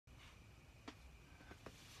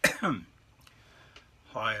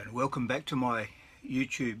Hi and welcome back to my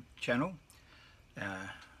YouTube channel.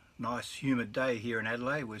 Nice humid day here in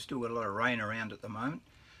Adelaide. We've still got a lot of rain around at the moment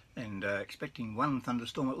and expecting one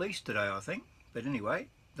thunderstorm at least today, I think. But anyway,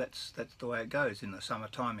 that's the way it goes in the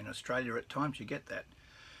summertime in Australia. At times you get that.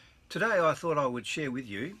 Today I thought I would share with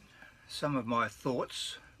you some of my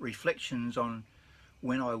thoughts, reflections on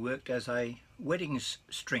when I worked as a weddings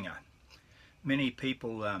stringer. Many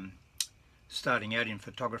people starting out in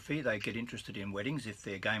photography, they get interested in weddings if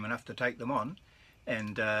they're game enough to take them on.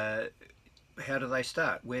 And how do they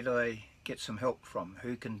start? Where do they get some help from?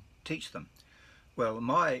 Who can teach them? Well,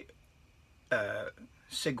 my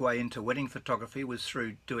segue into wedding photography was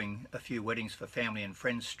through doing a few weddings for family and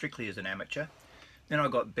friends strictly as an amateur. Then I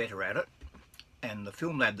got better at it, and the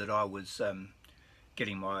film lab that I was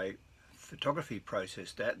getting my photography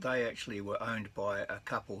processed at, they actually were owned by a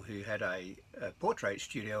couple who had a portrait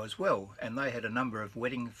studio as well, and they had a number of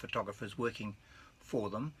wedding photographers working for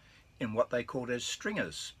them in what they called as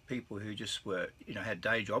stringers, people who just were, had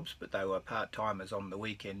day jobs, but they were part-timers on the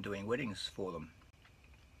weekend doing weddings for them.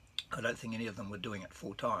 I don't think any of them were doing it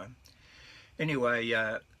full-time. Anyway,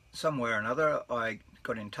 somewhere or another I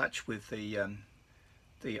got in touch with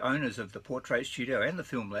the owners of the portrait studio and the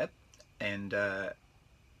film lab, and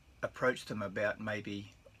approached them about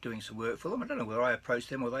maybe doing some work for them. I don't know whether I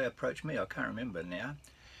approached them or they approached me, I can't remember now.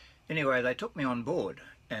 Anyway, they took me on board,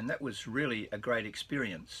 and that was really a great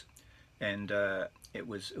experience. And it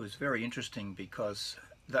was very interesting because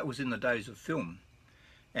that was in the days of film,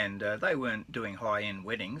 and they weren't doing high-end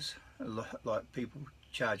weddings like people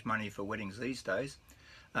charge money for weddings these days.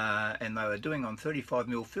 And they were doing on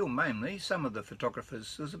 35mm film mainly. Some of the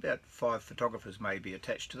photographers, there was about 5 photographers maybe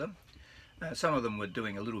attached to them. Some of them were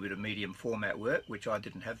doing a little bit of medium format work, which I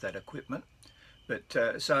didn't have that equipment.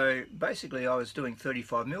 But so basically I was doing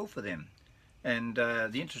 35mm for them. And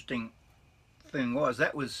the interesting thing was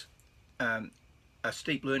that was a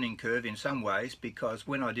steep learning curve in some ways, because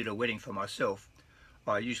when I did a wedding for myself,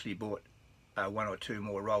 I usually bought 1 or 2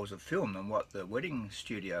 more rolls of film than what the wedding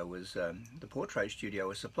studio was, the portrait studio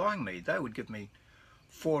was supplying me. They would give me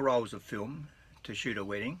 4 rolls of film to shoot a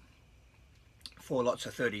wedding. 4 lots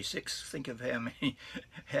of 36. Think of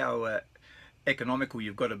how economical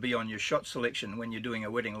you've got to be on your shot selection when you're doing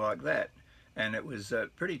a wedding like that. And it was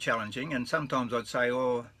pretty challenging, and sometimes I'd say,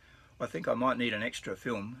 oh, I think I might need an extra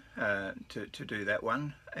film to do that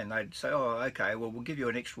one, and they'd say, oh, okay, well, we'll give you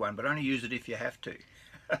an extra one, but only use it if you have to.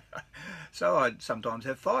 So I'd sometimes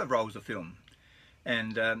have 5 rolls of film,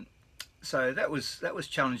 and so that was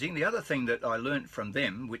challenging. The other thing that I learnt from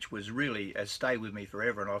them, which was really has stayed with me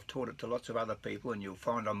forever, and I've taught it to lots of other people, and you'll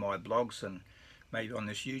find on my blogs and maybe on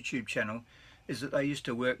this YouTube channel, is that they used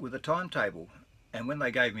to work with a timetable. And when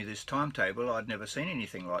they gave me this timetable, I'd never seen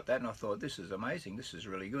anything like that, and I thought, this is amazing, this is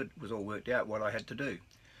really good. It was all worked out what I had to do,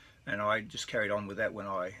 and I just carried on with that when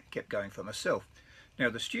I kept going for myself.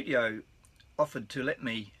 Now the studio offered to let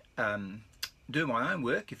me do my own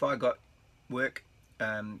work if I got work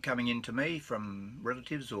coming in to me from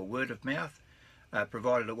relatives or word of mouth,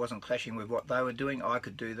 provided it wasn't clashing with what they were doing. I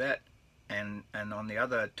could do that, and on the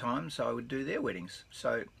other times I would do their weddings.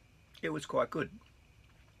 So it was quite good.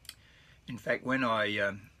 In fact, when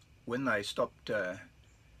they stopped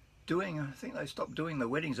doing, I think they stopped doing the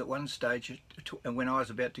weddings at one stage, and when I was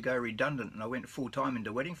about to go redundant, and I went full-time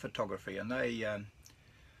into wedding photography, and they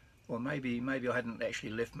or maybe I hadn't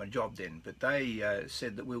actually left my job then, but they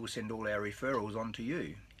said that we will send all our referrals on to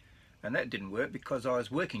you. And that didn't work because I was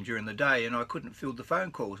working during the day and I couldn't field the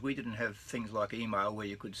phone calls. We didn't have things like email where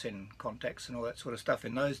you could send contacts and all that sort of stuff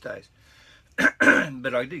in those days.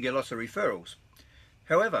 But I did get lots of referrals.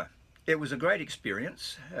 However, it was a great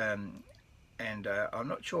experience, and I'm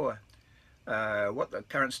not sure what the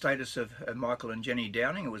current status of Michael and Jenny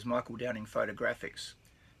Downing. It was Michael Downing Photographics.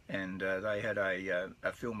 And they had a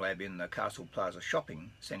film lab in the Castle Plaza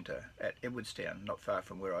shopping centre at Edwardstown, not far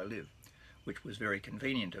from where I live, which was very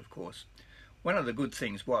convenient, of course. One of the good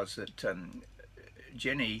things was that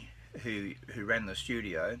Jenny, who ran the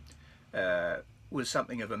studio, was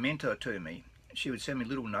something of a mentor to me. She would send me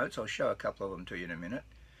little notes. I'll show a couple of them to you in a minute.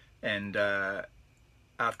 And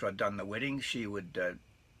after I'd done the wedding, she would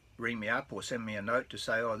ring me up or send me a note to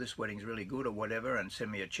say, oh, this wedding's really good or whatever, and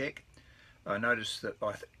send me a cheque. I noticed that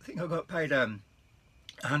I think I got paid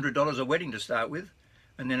 $100 a wedding to start with,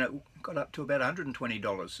 and then it got up to about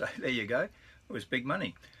 $120. So there you go. It was big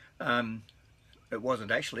money. It wasn't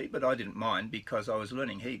actually, but I didn't mind because I was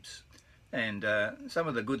learning heaps. And some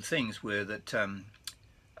of the good things were that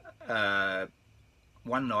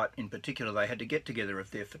one night in particular they had to get together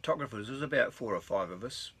of their photographers. There was about 4 or 5 of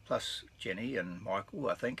us, plus Jenny and Michael,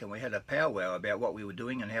 I think, and we had a powwow about what we were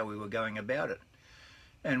doing and how we were going about it.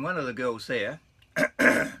 And one of the girls there,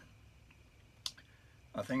 I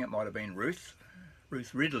think it might have been Ruth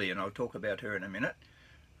Ridley, and I'll talk about her in a minute.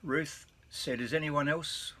 Ruth said, is anyone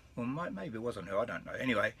else, well maybe it wasn't her, I don't know.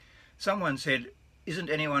 Anyway, someone said, isn't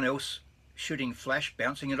anyone else shooting flash,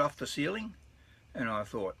 bouncing it off the ceiling? And I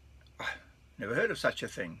thought, never heard of such a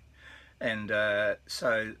thing. And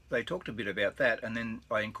so they talked a bit about that, and then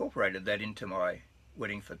I incorporated that into my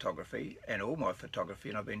wedding photography and all my photography,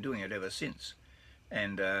 and I've been doing it ever since.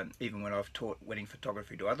 And even when I've taught wedding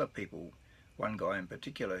photography to other people, one guy in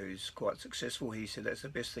particular who's quite successful, he said that's the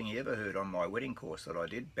best thing he ever heard on my wedding course that I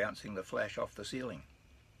did, bouncing the flash off the ceiling.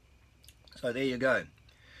 So there you go.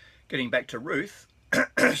 Getting back to Ruth,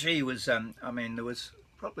 she was, I mean, there was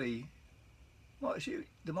probably,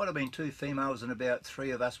 there might have been 2 females and about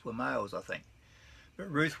 3 of us were males, I think.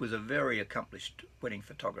 But Ruth was a very accomplished wedding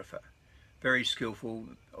photographer, very skillful,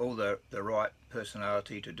 all the right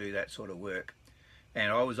personality to do that sort of work. And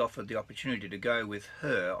I was offered the opportunity to go with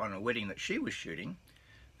her on a wedding that she was shooting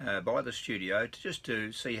by the studio just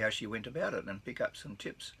to see how she went about it and pick up some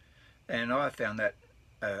tips. And I found that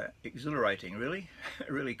exhilarating, really,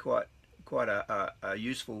 really quite a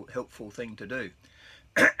useful, helpful thing to do.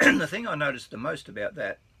 The thing I noticed the most about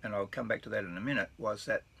that, and I'll come back to that in a minute, was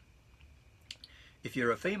that if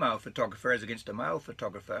you're a female photographer as against a male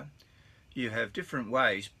photographer, you have different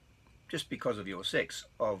ways, just because of your sex,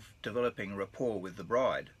 of developing rapport with the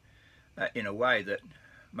bride in a way that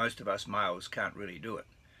most of us males can't really do it.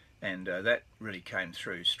 And that really came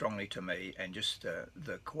through strongly to me, and just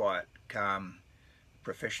the quiet, calm,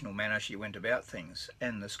 professional manner she went about things,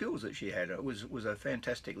 and the skills that she had. It was a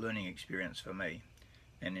fantastic learning experience for me.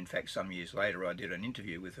 And in fact, some years later I did an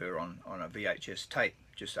interview with her on a VHS tape,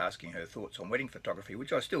 just asking her thoughts on wedding photography,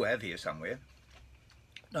 which I still have here somewhere.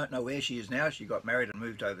 Don't know where she is now. She got married and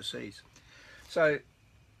moved overseas. So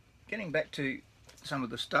getting back to some of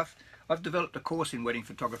the stuff, I've developed a course in wedding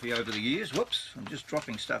photography over the years. Whoops, I'm just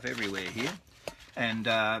dropping stuff everywhere here. And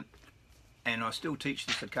I still teach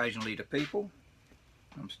this occasionally to people.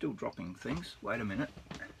 I'm still dropping things. Wait a minute.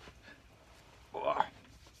 Oh.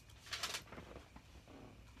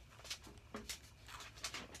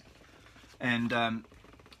 And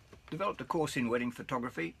developed a course in wedding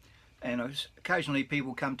photography, and occasionally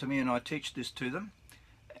people come to me and I teach this to them.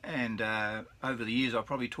 And over the years I've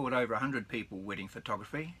probably taught over 100 people wedding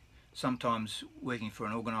photography, sometimes working for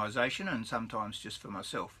an organisation and sometimes just for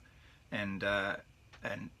myself. And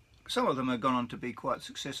some of them have gone on to be quite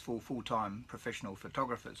successful full-time professional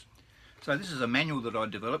photographers. So this is a manual that I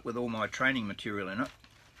developed with all my training material in it.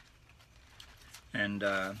 And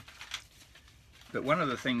but one of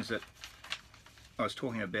the things that I was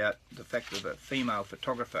talking about, the fact of a female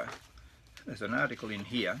photographer, there's an article in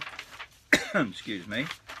here, excuse me.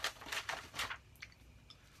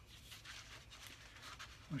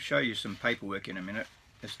 I'll show you some paperwork in a minute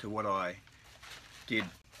as to what I did.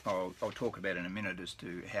 I'll talk about in a minute as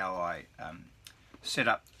to how I set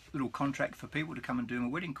up a little contract for people to come and do my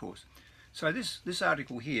wedding course. So this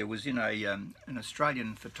article here was in an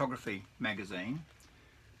Australian photography magazine,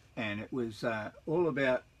 and it was all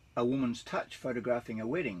about a woman's touch photographing a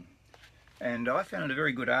wedding. And I found it a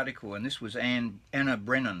very good article, and this was Anna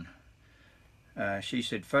Brennan. She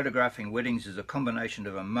said, photographing weddings is a combination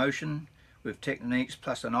of emotion with techniques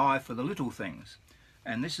plus an eye for the little things.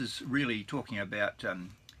 And this is really talking about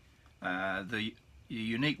the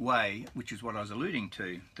unique way, which is what I was alluding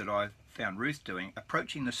to, that I found Ruth doing,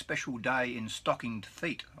 approaching the special day in stockinged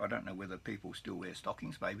feet. I don't know whether people still wear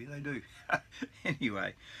stockings, maybe they do.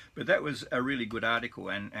 Anyway, but that was a really good article,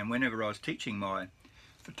 and whenever I was teaching my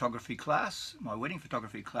photography class, my wedding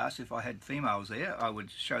photography class, if I had females there, I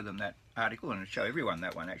would show them that article, and show everyone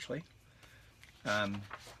that one actually. I'll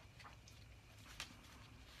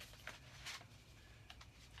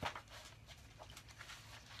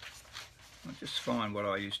just find what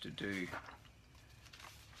I used to do.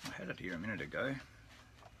 I had it here a minute ago.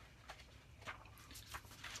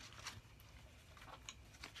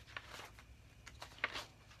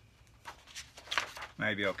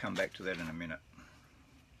 Maybe I'll come back to that in a minute.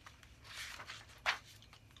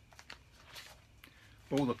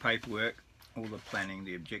 All the paperwork, all the planning,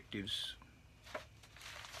 the objectives.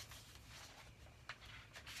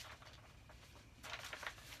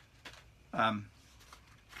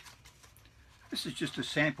 This is just a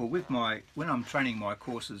sample. With when I'm training my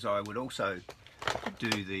courses, I would also do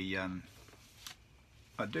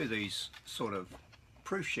I do these sort of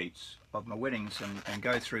proof sheets of my weddings and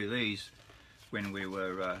go through these when we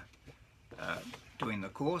were doing the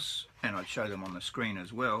course, and I'd show them on the screen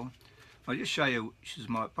as well. I'll just show you, this is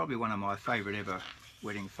probably one of my favourite ever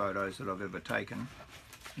wedding photos that I've ever taken.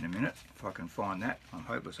 In a minute, if I can find that. I'm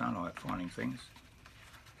hopeless, aren't I, at finding things.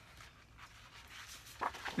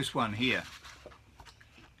 This one here.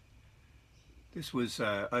 This was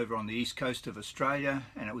over on the east coast of Australia,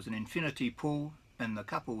 and it was an infinity pool, and the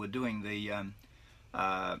couple were doing the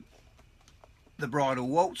bridal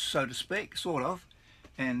waltz, so to speak, sort of.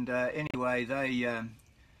 And anyway,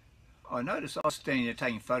 I noticed I was standing there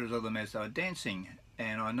taking photos of them as they were dancing,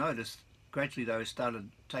 and I noticed gradually they started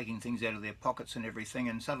taking things out of their pockets and everything,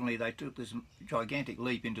 and suddenly they took this gigantic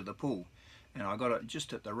leap into the pool, and I got it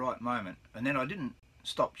just at the right moment. And then I didn't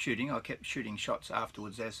stop shooting, I kept shooting shots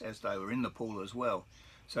afterwards as they were in the pool as well.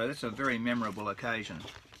 So that's a very memorable occasion.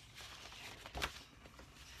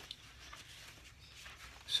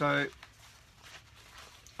 So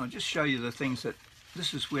I'll just show you the things that,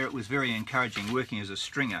 this is where it was very encouraging working as a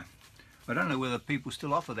stringer. I don't know whether people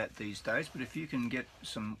still offer that these days, but if you can get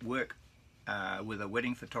some work with a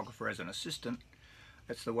wedding photographer as an assistant,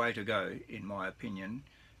 that's the way to go, in my opinion,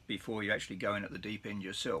 before you actually go in at the deep end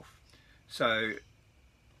yourself. So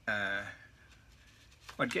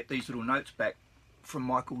I'd get these little notes back from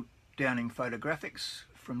Michael Downing Photographics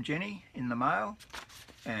from Jenny in the mail,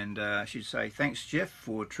 and she'd say, "Thanks Jeff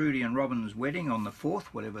for Trudy and Robin's wedding on the 4th,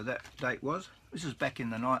 whatever that date was." This is back in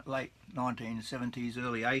the late 1970s,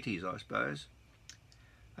 early 80s, I suppose.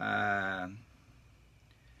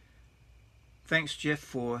 Thanks Jeff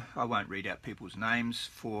for, I won't read out people's names,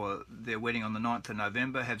 for their wedding on the 9th of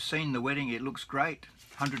November. Have seen the wedding, it looks great.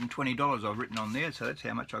 $120 I've written on there, so that's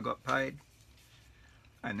how much I got paid.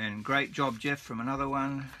 And then great job Jeff from another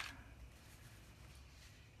one.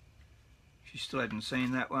 She still hadn't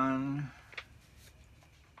seen that one.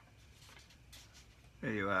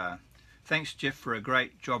 There you are. Thanks Jeff for a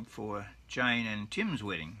great job for Jane and Tim's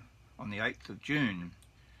wedding on the 8th of June.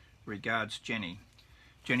 Regards Jenny.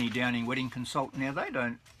 Jenny Downing Wedding Consultant.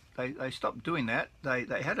 Now they stopped doing that. They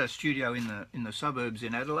had a studio in the suburbs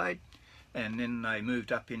in Adelaide, and then they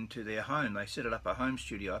moved up into their home. They set it up, a home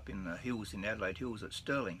studio up in the hills, in Adelaide Hills at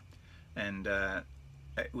Stirling, and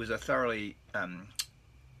it was a thoroughly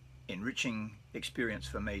enriching experience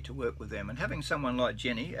for me to work with them. And having someone like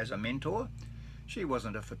Jenny as a mentor, she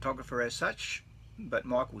wasn't a photographer as such, but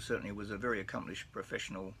Michael certainly was a very accomplished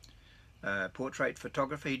professional portrait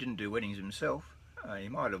photographer. He didn't do weddings himself. He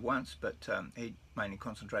might have once, but he mainly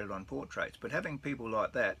concentrated on portraits. But having people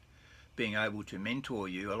like that being able to mentor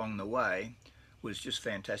you along the way was just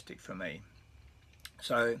fantastic for me.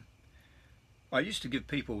 So I used to give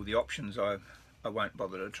people the options. I won't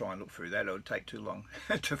bother to try and look through that, it would take too long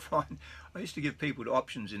to find. I used to give people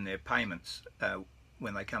options in their payments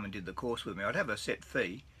when they come and did the course with me. I'd have a set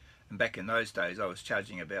fee, and back in those days I was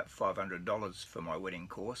charging about $500 for my wedding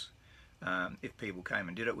course if people came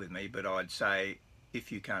and did it with me. But I'd say,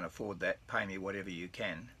 if you can't afford that, pay me whatever you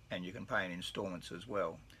can, and you can pay in installments as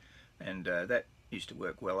well. And that used to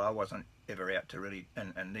work well. I wasn't ever out to really,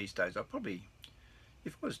 and these days I probably,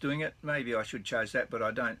 if I was doing it, maybe I should charge that, but I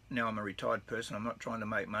don't. Now I'm a retired person, I'm not trying to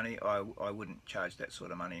make money. I wouldn't charge that sort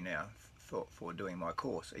of money now for doing my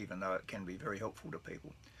course, even though it can be very helpful to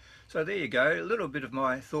people. So there you go, a little bit of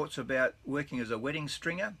my thoughts about working as a wedding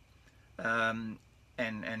stringer, and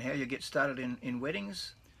how you get started in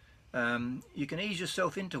weddings. You can ease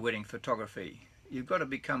yourself into wedding photography. You've got to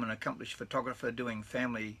become an accomplished photographer doing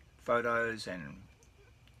family photos and,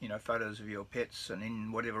 you know, photos of your pets, and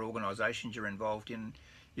in whatever organisations you're involved in,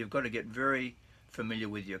 you've got to get very familiar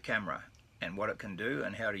with your camera and what it can do,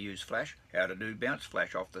 and how to use flash, how to do bounce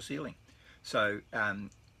flash off the ceiling. So,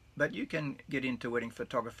 but you can get into wedding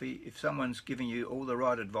photography if someone's giving you all the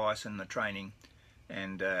right advice and the training,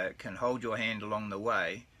 and can hold your hand along the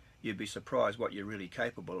way. You'd be surprised what you're really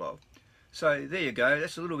capable of. So there you go.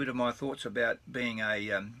 That's a little bit of my thoughts about being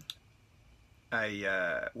a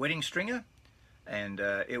wedding stringer, and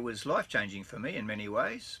it was life-changing for me in many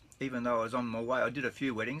ways. Even though I was on my way, I did a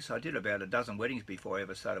few weddings. I did about a dozen weddings before I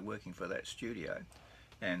ever started working for that studio,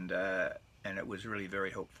 and it was really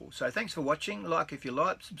very helpful. So thanks for watching. Like if you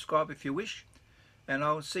like, subscribe if you wish, and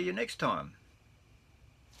I'll see you next time.